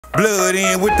Blood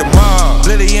in with the mob.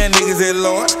 Bloody young niggas at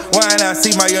large. Why ain't I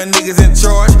see my young niggas in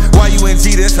charge? Why you in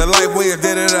G? That's a life way. If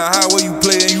that at a highway you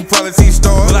play and you probably see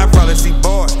stars. Well, I probably see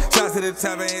bars. Shots to the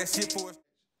top and ass shit for us.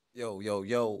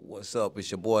 Yo, what's up?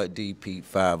 It's your boy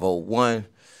DP501.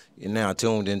 You're now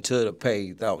tuned into the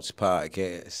Paid Thoughts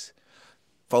Podcast.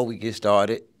 Before we get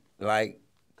started, like,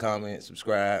 comment,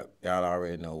 subscribe. Y'all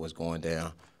already know what's going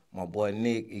down. My boy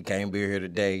Nick, he can't be here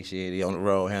today. Shit, he on the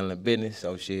road handling business.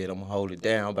 So shit, I'm gonna hold it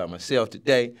down by myself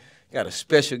today. Got a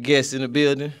special guest in the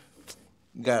building.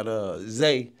 Got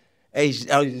Zay.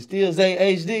 Still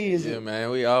Zay HD, is it? Yeah,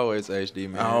 man, we always HD,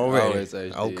 man. Already. Always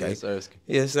HD. Okay. Yes, sir.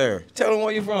 Yes, sir. Tell them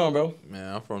where you from, bro.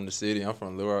 Man, I'm from the city. I'm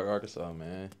from Little Rock, Arkansas,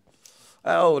 man.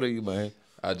 How old are you, man?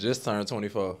 I just turned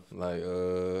 24, like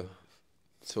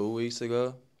 2 weeks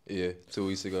ago. Yeah, 2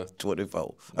 weeks ago.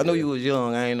 24. I know you was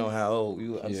young. I ain't know how old.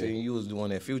 I Yeah. seen you was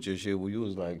doing that Future shit where you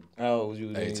was like, how old was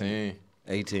you? 18.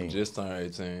 18. Just turned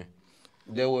 18.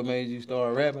 That what made you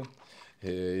start rapping?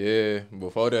 Yeah.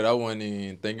 Before that, I wasn't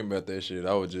even thinking about that shit.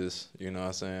 I was just, you know what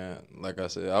I'm saying? Like I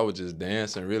said, I was just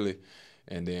dancing, really.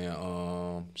 And then,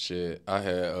 I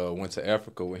had went to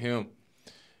Africa with him.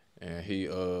 And he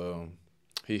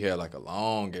had like a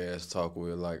long ass talk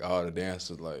with like all the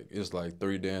dancers. Like it's like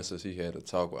 3 dancers. He had to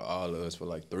talk with all of us for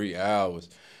like 3 hours.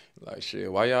 Like shit,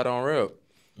 why y'all don't rap?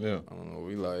 Yeah. I don't know.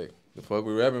 We like the fuck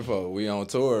we rapping for? We on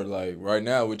tour like right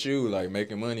now with you, like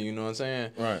making money. You know what I'm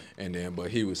saying? Right. And then, but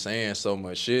he was saying so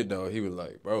much shit though. He was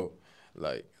like, bro,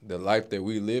 like the life that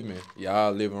we living,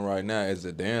 y'all living right now as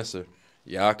a dancer.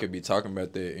 Y'all could be talking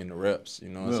about that in the reps. You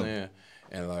know what I'm saying?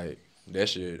 And like that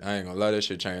shit, I ain't gonna lie, that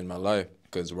shit changed my life.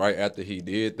 Because right after he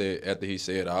did that, after he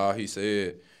said all he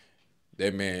said,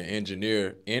 that man,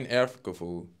 engineer in Africa,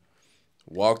 fool,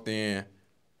 walked in,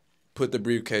 put the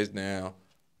briefcase down,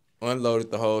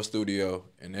 unloaded the whole studio,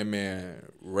 and that man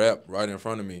rapped right in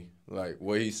front of me. Like,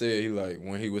 what he said, he like,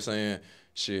 when he was saying,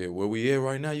 shit, where we at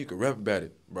right now, you can rap about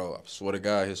it. Bro, I swear to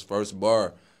God, his first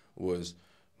bar was,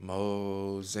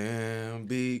 Mozambique,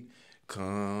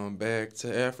 come back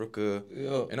to Africa.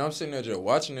 Yeah. And I'm sitting there just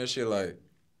watching that shit like,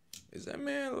 is that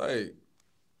man, like,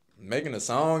 making a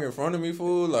song in front of me,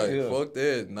 fool? Like, fuck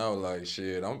that. No, like,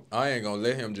 shit, I ain't gonna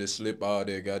let him just slip all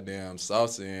that goddamn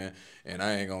sauce in, and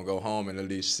I ain't gonna go home and at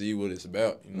least see what it's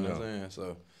about. You know what I'm saying?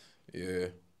 So, yeah.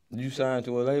 You signed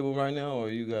to a label right now, or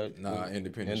you got... Nah,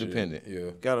 independent. Independent. Shit.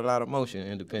 Yeah. Got a lot of motion,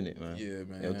 independent, man. Yeah,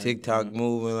 man. Your TikTok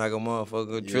moving like a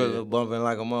motherfucker, Triller bumping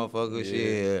like a motherfucker,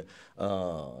 shit.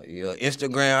 Your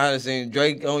Instagram, I done seen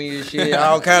Drake on your shit,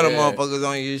 all kind of motherfuckers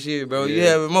on your shit, bro. You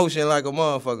have emotion like a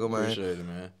motherfucker, man. Appreciate it,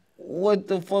 man. What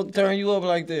the fuck turned you up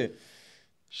like that?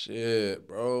 Shit,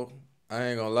 bro. I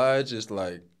ain't gonna lie, it's just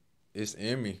like, it's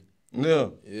in me. Yeah.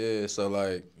 Yeah, so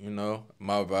like, you know,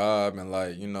 my vibe and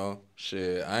like, you know,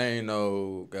 shit, I ain't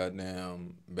no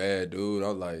goddamn bad dude.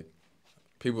 I'm like,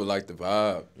 people like the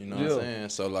vibe, you know what I'm saying?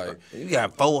 So like, you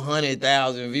got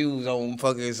 400,000 views on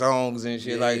fucking songs and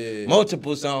shit, like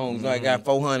multiple songs, like got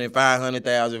 400,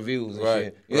 500,000 views and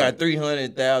shit. You got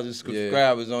 300,000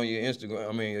 subscribers on your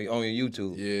Instagram, on your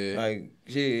YouTube. Yeah. Like,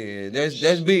 shit,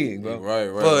 that's big, bro. Right.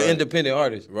 For an independent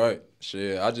artist. Right.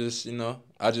 Shit, I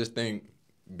just think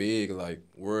big, like,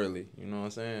 worldly, you know what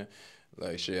I'm saying?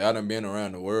 Like, shit, I done been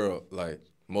around the world, like,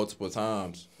 multiple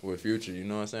times with Future, you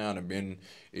know what I'm saying? I done been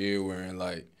everywhere, and,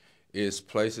 like, it's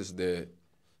places that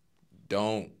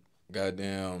don't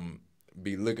goddamn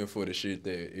be looking for the shit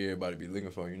that everybody be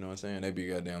looking for, you know what I'm saying? They be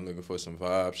goddamn looking for some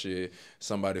vibe shit,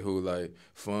 somebody who, like,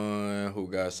 fun, who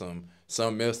got something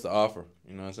else to offer,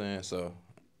 you know what I'm saying? So,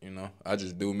 you know, I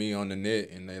just do me on the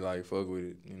net, and they, like, fuck with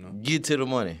it, you know? Get to the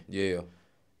money. Yeah.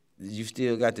 You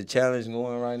still got the challenge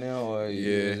going right now, or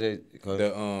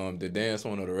the dance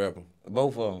one or the rapper?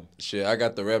 Both of them. Shit, I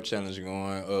got the rap challenge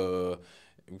going.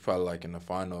 We probably like in the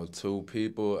final 2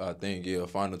 people, I think. Yeah,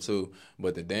 final 2.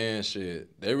 But the dance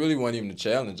shit, they really wasn't even the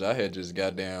challenge. I had just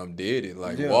goddamn did it,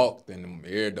 like walked, and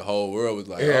the whole world was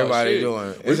like, everybody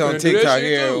doing it. It's on TikTok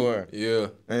everywhere. Yeah,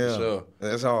 for sure.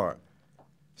 That's hard.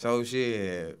 So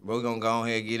shit, we're gonna go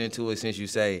ahead and get into it since you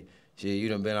say. Shit, you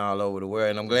done been all over the world,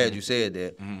 and I'm glad you said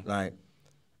that. Like,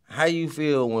 how you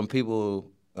feel when people,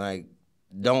 like,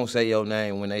 don't say your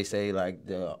name when they say, like,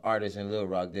 the artist in Little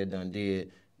Rock that done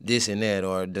did this and that,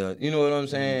 or you know what I'm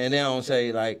saying? And they don't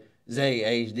say, like,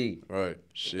 Zay HD. Right,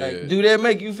 shit. Like, do that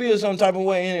make you feel some type of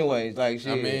way anyways? Like,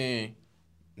 shit. I mean,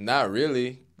 not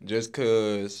really. Just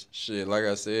cause, shit, like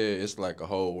I said, it's like a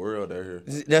whole world out here.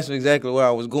 That's exactly where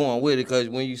I was going with it, because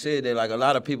when you said that, like, a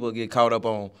lot of people get caught up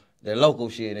on the local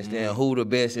shit and saying who the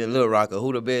best in Little Rock or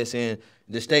who the best in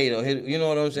the state, or you know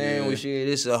what I'm saying? With shit,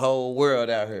 it's a whole world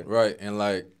out here. Right, and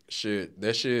like shit,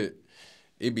 that shit,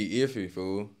 it be iffy,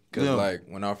 fool. Cause like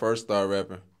when I first started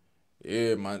rapping,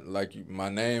 yeah, my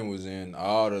name was in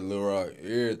all the Lil Rock,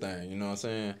 everything, you know what I'm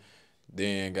saying?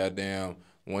 Then goddamn,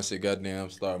 once it goddamn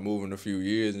started moving a few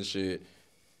years and shit,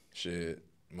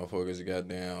 motherfuckers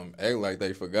goddamn act like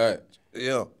they forgot.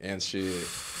 Yeah. And shit,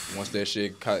 once that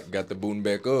shit got the booting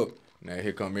back up, now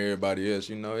here come everybody else,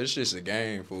 you know? It's just a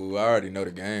game, fool. I already know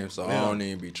the game, so I don't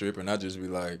even be tripping. I just be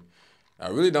like, I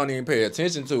really don't even pay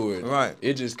attention to it. Right.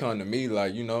 It just come to me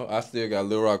like, you know, I still got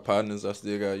Lil Rock partners. I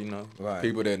still got, you know,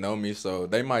 people that know me. So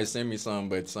they might send me something,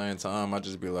 but at the same time, I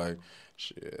just be like,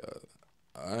 shit,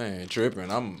 I ain't tripping.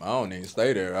 I don't even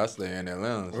stay there. I stay in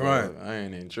Atlanta. So I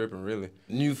ain't even tripping, really.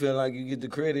 You feel like you get the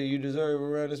credit you deserve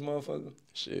around this motherfucker?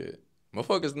 Shit.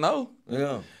 Motherfuckers know.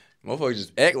 Yeah. Motherfuckers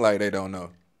just act like they don't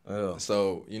know. Yeah.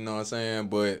 So, you know what I'm saying?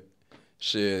 But,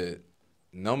 shit,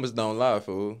 numbers don't lie,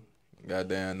 fool.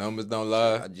 Goddamn, numbers don't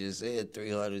lie. I just said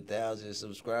 300,000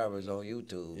 subscribers on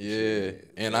YouTube. Yeah,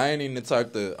 shit. and I ain't even the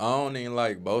type to. I don't even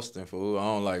like boasting, fool. I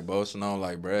don't like boasting. I don't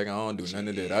like bragging. I don't do none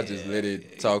of that. I just let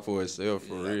it talk for itself,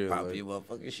 for real. Pop like. your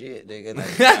motherfucking shit, nigga. Like,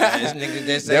 this nigga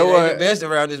that say they the best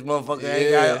around this motherfucker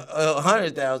ain't got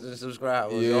 100,000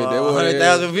 subscribers or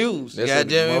 100,000 views.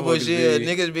 Goddamn it, but shit,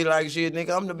 niggas be like, shit,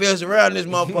 nigga, I'm the best around this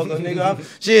motherfucker, nigga.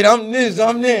 I'm this,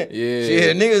 I'm that. Yeah.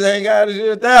 Shit, niggas ain't got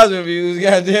 1,000 views,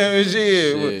 goddamn it,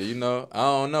 shit. You know, I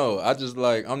don't know. I just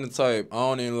like, I'm the type, I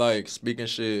don't even like speaking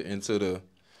shit into the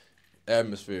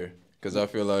atmosphere. Because I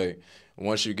feel like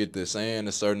once you get to saying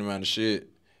a certain amount of shit,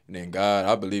 then God,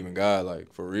 I believe in God,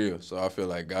 like, for real. So I feel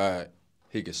like God,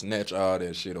 he can snatch all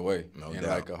that shit away in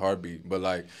like a heartbeat. But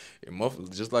like,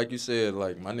 just like you said,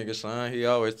 like my nigga Sean, he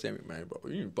always tell me, man, bro,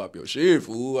 you need to pop your shit,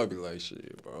 fool. I be like,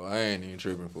 shit, bro, I ain't even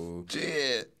tripping, fool.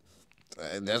 Shit.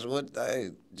 That's what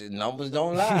the numbers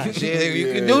don't lie. Shit,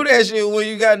 you can do that shit when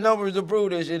you got numbers to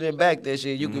prove that shit and back that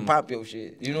shit. You can pop your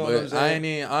shit. You know what I'm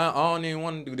saying? I don't even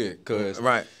want to do that, cause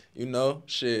you know,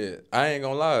 shit. I ain't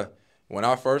gonna lie. When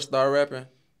I first started rapping,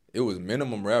 it was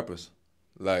minimum rappers.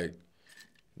 Like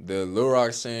the Lil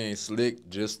Rock scene, Slick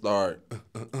just start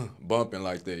bumping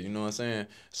like that. You know what I'm saying?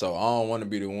 So I don't want to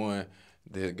be the one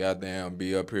that goddamn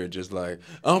be up here just like,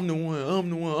 I'm the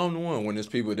one. When there's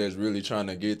people that's really trying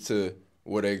to get to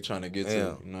where they trying to get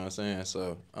to. You know what I'm saying?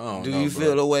 So, I don't know, Do you bro.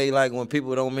 feel the way like when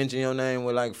people don't mention your name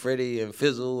with like Freddie and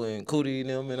Fizzle and Cootie and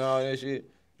them and all that shit?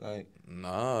 Like,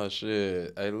 nah,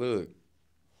 shit. Hey, look.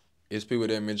 It's people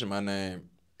that mention my name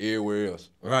everywhere else.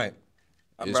 Right.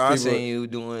 It's bro, I seen you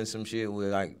doing some shit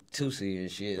with like Tusi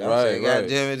and shit. I'm saying, right. God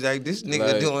damn it, like this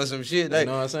nigga doing some shit. Like, you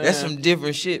know what I'm saying? That's some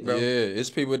different shit, bro. Yeah,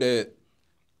 it's people that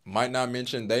might not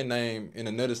mention their name in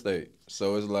another state.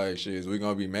 So it's like, shit, we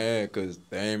gonna be mad because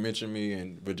they ain't mention me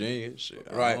in Virginia. Shit,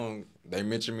 they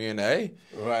mention me in the A.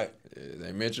 Right.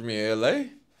 They mention me in LA.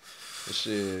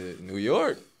 Shit, New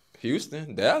York,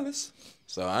 Houston, Dallas.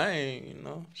 So I ain't, you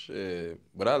know, shit.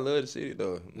 But I love the city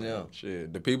though. Yeah.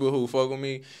 Shit. The people who fuck with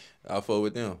me, I fuck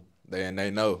with them.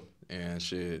 They know. And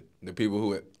shit, the people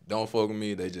who don't fuck with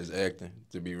me, they just acting,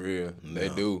 to be real. Yeah. They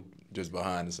do, just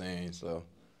behind the scenes, so.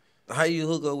 How you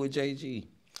hook up with JG?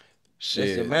 Shit.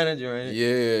 That's your manager, ain't it?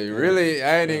 Yeah, really,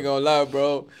 I ain't even gonna lie,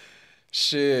 bro.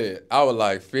 Shit, I was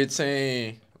like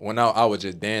 15 when I was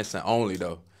just dancing only,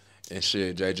 though. And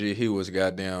shit, JG, he was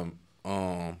goddamn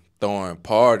throwing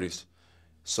parties.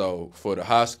 So, for the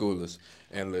high schoolers.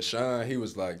 And LaShawn, he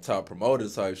was like top promoter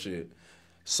type shit.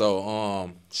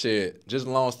 So, shit, just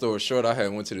long story short, I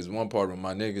had went to this one party with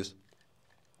my niggas.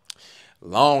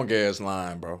 Long ass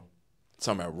line, bro.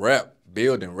 Talking about rap,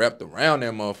 building wrapped around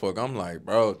that motherfucker. I'm like,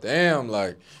 bro, damn,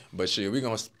 like, but shit, we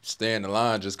gonna stay in the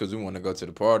line just cause we wanna go to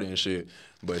the party and shit.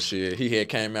 But shit, he had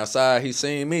came outside, he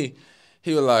seen me.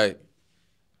 He was like,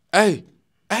 hey,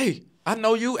 I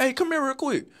know you. Hey, come here real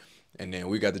quick. And then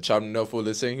we got to chopping it up for a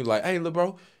little second. He was like, hey, little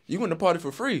bro, you went to party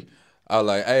for free. I was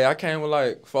like, hey, I came with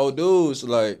like 4 dudes.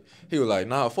 Like, he was like,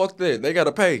 nah, fuck that. They got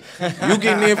to pay. You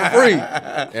getting in for free.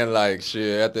 And like,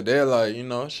 shit, after that, like, you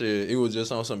know, shit, it was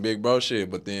just on some big bro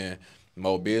shit. But then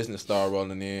more business started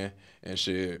rolling in. And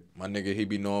shit, my nigga, he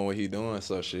be knowing what he doing.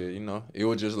 So shit, you know, it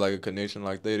was just like a connection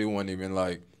like that. It wasn't even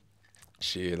like,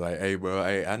 shit, like, hey, bro,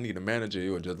 hey, I need a manager. It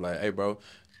was just like, hey, bro,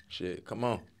 shit, come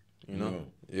on. You know?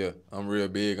 Yeah, I'm real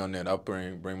big on that. I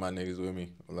bring my niggas with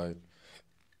me. Like,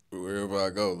 wherever I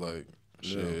go, like,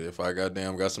 shit, if I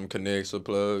got some connects or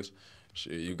plugs,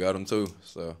 shit, you got them too.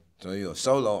 So you're a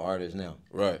solo artist now?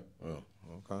 Right. Oh,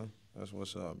 okay. That's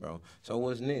what's up, bro. So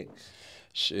what's next?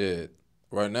 Shit.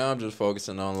 Right now I'm just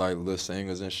focusing on like little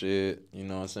singles and shit. You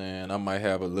know what I'm saying? I might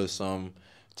have a little something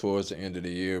towards the end of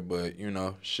the year, but you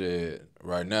know, shit.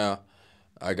 Right now,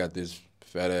 I got this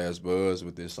fat ass buzz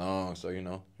with this song, so you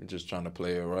know, I'm just trying to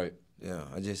play it right. Yeah,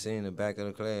 I just seen the back of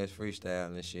the class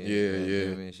freestyle and shit. Yeah, Goddamn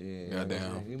yeah. and shit.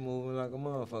 Goddamn. You moving like a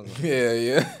motherfucker. Yeah,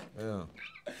 yeah. Yeah.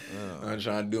 I'm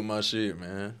trying to do my shit,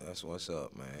 man. That's what's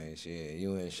up, man. Shit,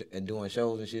 you and doing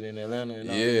shows and shit in Atlanta and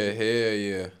all Yeah, that? hell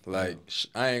yeah. Like,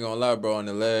 I ain't gonna lie, bro, in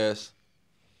the last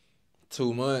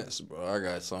 2 months, bro, I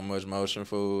got so much motion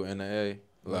food in the A.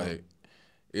 Like,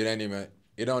 it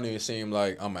don't even seem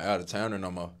like I'm an out-of-towner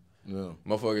no more. Yeah.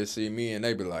 Motherfuckers see me and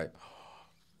they be like,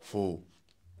 fool,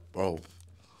 bro,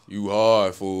 you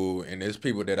hard, fool. And there's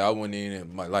people that I wouldn't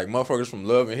even, like motherfuckers from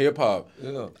Love and Hip Hop.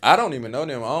 Yeah. I don't even know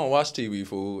them. I don't watch TV,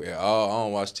 fool, at all. I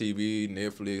don't watch TV,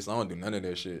 Netflix. I don't do none of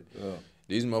that shit. Yeah.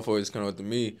 These motherfuckers come up to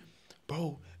me,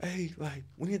 bro, hey, like,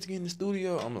 we need to get in the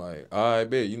studio. I'm like, all right,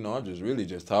 bet. You know, I'm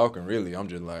just talking, really. I'm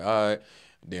just like, all right.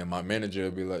 Then my manager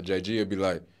will be like, JG will be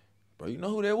like, bro, you know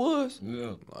who that was?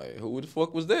 Yeah. Like, who the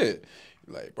fuck was that?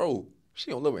 Like, bro, she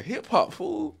don't live a hip hop,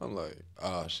 fool. I'm like,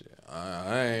 oh shit,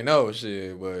 I ain't know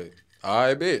shit, but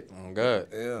I bet, oh God.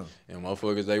 Yeah. And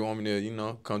motherfuckers, they want me to, you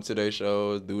know, come to their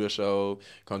shows, do the show,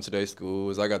 come to their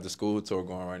schools. I got the school tour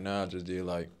going right now. I just did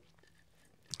like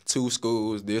 2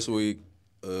 schools this week,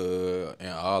 and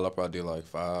all I probably did like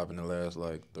 5 in the last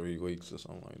like 3 weeks or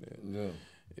something like that. Yeah.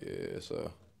 Yeah,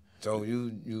 so. So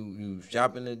you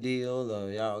shopping the deal,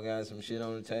 or y'all got some shit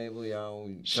on the table? Y'all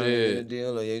trying to Shit. get a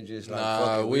deal, or you just like Nah,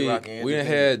 fuck it, we rocking done everything?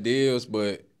 had deals,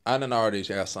 but I done already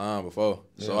got signed before,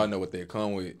 so Yeah. I know what they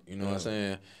come with. You know what I'm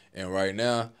saying? And right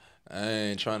now, I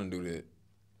ain't trying to do that.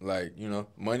 Like, you know,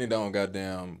 money don't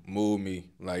goddamn move me.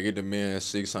 Like, it demands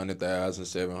 600,000,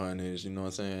 700. You know what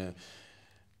I'm saying?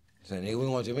 So nigga, we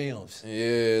want your M's.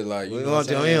 Yeah, like, you We know want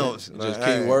what I'm your saying? M's. Just Like, keep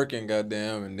alright. working,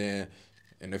 goddamn, and then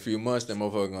in a few months, that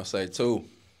motherfucker gonna say 2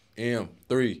 M,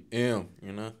 3 M.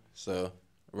 You know, so.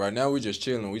 Right now, we just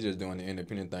chilling. We just doing the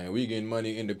independent thing. We getting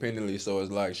money independently, so it's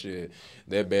like, shit,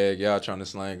 that bag y'all trying to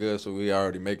slang us, so we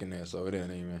already making that, so it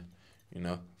ain't even, you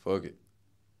know, fuck it.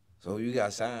 So you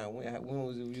got signed. When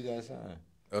was it you got signed?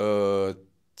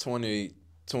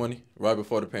 2020, right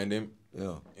before the pandemic.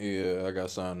 Yeah. Yeah, I got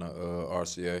signed to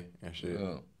RCA and shit.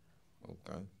 Yeah.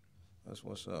 Okay. That's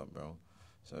what's up, bro.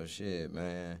 So shit,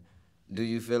 man. Do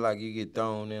you feel like you get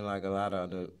thrown in like a lot of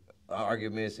the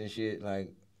arguments and shit,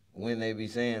 like when they be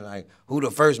saying like who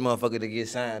the first motherfucker to get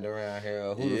signed around here,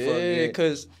 or who the fuck Yeah, get?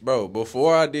 cause bro,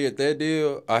 before I did that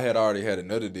deal, I had already had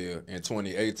another deal in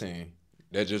 2018.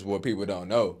 That's just what people don't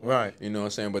know. Right. You know what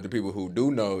I'm saying? But the people who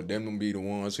do know, them gonna be the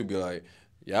ones who be like,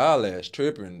 y'all ass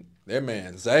tripping. That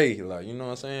man Zay, like, you know what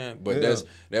I'm saying? But Yeah.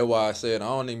 that's why I said I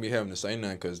don't even be having to say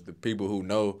nothing, cause the people who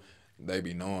know, they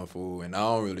be knowing, fool. And I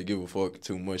don't really give a fuck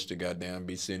too much to goddamn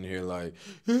be sitting here like,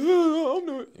 yeah, I'm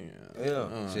not.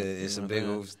 Yeah. Shit, it's you a know big.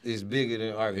 what I'm saying? It's bigger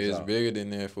than Arkansas. It's bigger than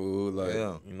that, fool. Like,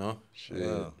 Yeah. you know? Shit.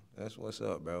 Yeah, that's what's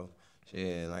up, bro.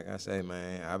 Shit, like I say,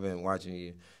 man, I've been watching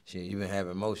you. Shit, you been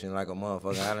having motion like a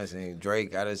motherfucker. I done seen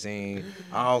Drake. I done seen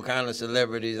all kind of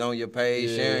celebrities on your page,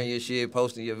 Yeah. sharing your shit,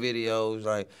 posting your videos.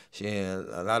 Like, shit,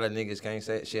 a lot of niggas can't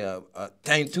say shit.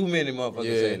 Ain't too many motherfuckers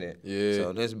say that. Yeah.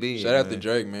 So that's big. Shout out to man.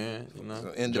 Drake, man. You know,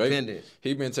 So independent. Drake,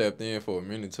 he been tapped in for a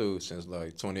minute too, since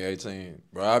like 2018.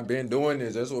 Bro, I've been doing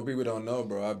this. That's what people don't know,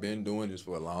 bro. I've been doing this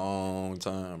for a long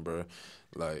time, bro.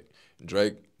 Like,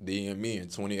 Drake DM me in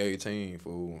 2018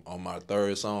 fool, on my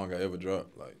 3rd song I ever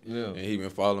dropped. Like, Yeah. and he been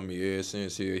following me ever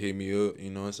since. He'll hit me up, you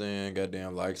know what I'm saying?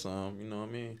 Goddamn like some, you know what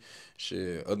I mean?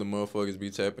 Shit, other motherfuckers be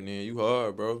tapping in. You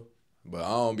hard, bro. But I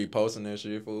don't be posting that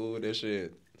shit, fool. That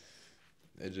shit,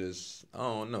 it just, I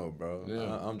don't know, bro.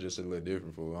 Yeah. I'm just a little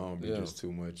different, fool. I don't be Yeah. just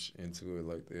too much into it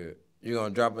like that. You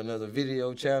gonna drop another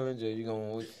video challenge, or you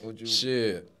gonna what you?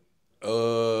 Shit.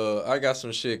 I got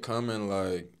some shit coming,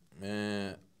 like,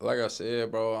 man, like I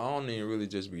said, bro, I don't even really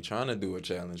just be trying to do a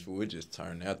challenge, fool. It just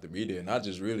turned out to be there. And I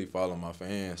just really follow my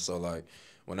fans. So, like,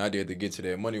 when I did to get to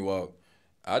that money walk,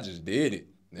 I just did it.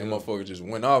 Then motherfuckers just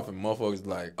went off, and motherfuckers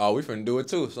like, oh, we finna do it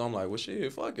too. So I'm like, well,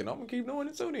 shit, fuck it. I'm gonna keep doing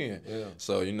it too then. Yeah.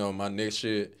 So, you know, my next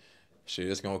shit,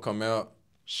 it's gonna come out.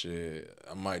 Shit,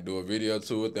 I might do a video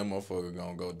to it. That motherfucker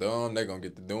gonna go dumb. They gonna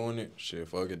get to doing it. Shit,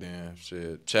 fuck it then.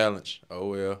 Shit, challenge. Oh,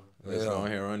 well. Let's go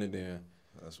ahead and run it then.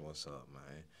 That's what's up, man.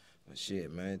 But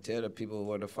shit, man, tell the people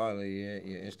where to follow you at,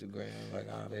 your Instagram, like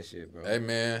all that shit, bro. Hey,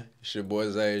 man, it's your boy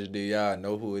ZAHD. Y'all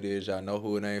know who it is. Y'all know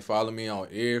who it ain't. Follow me on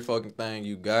every fucking thing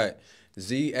you got.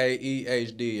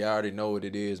 ZAEHD. Y'all already know what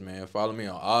it is, man. Follow me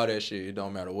on all that shit. It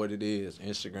don't matter what it is.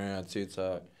 Instagram,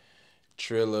 TikTok,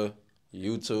 Triller,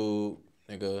 YouTube,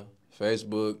 nigga,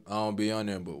 Facebook. I don't be on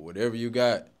there, but whatever you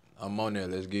got, I'm on there.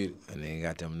 Let's get it. And then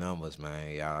got them numbers,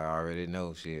 man. Y'all already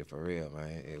know shit, for real,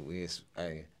 man.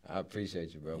 Hey, I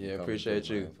appreciate you, bro. for Yeah, coming appreciate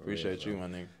through, you. man, for Appreciate real, you, bro.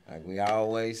 my nigga. Like we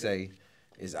always say,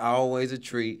 it's always a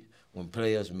treat when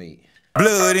players meet.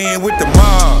 Blood in with the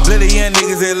mob, bloody young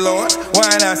niggas at large.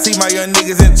 Why ain't I see my young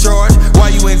niggas in charge?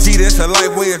 Why you in G? That's a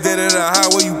life way instead of the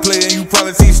highway you play and you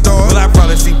probably see stars. Well, I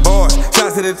probably see bars.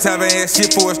 Shots to the top and ass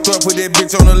shit for a start. Put that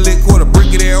bitch on the lick with a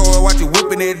brick of that oil. Watch you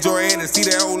whipping that joy and see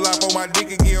that whole life on my dick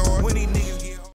and get hard.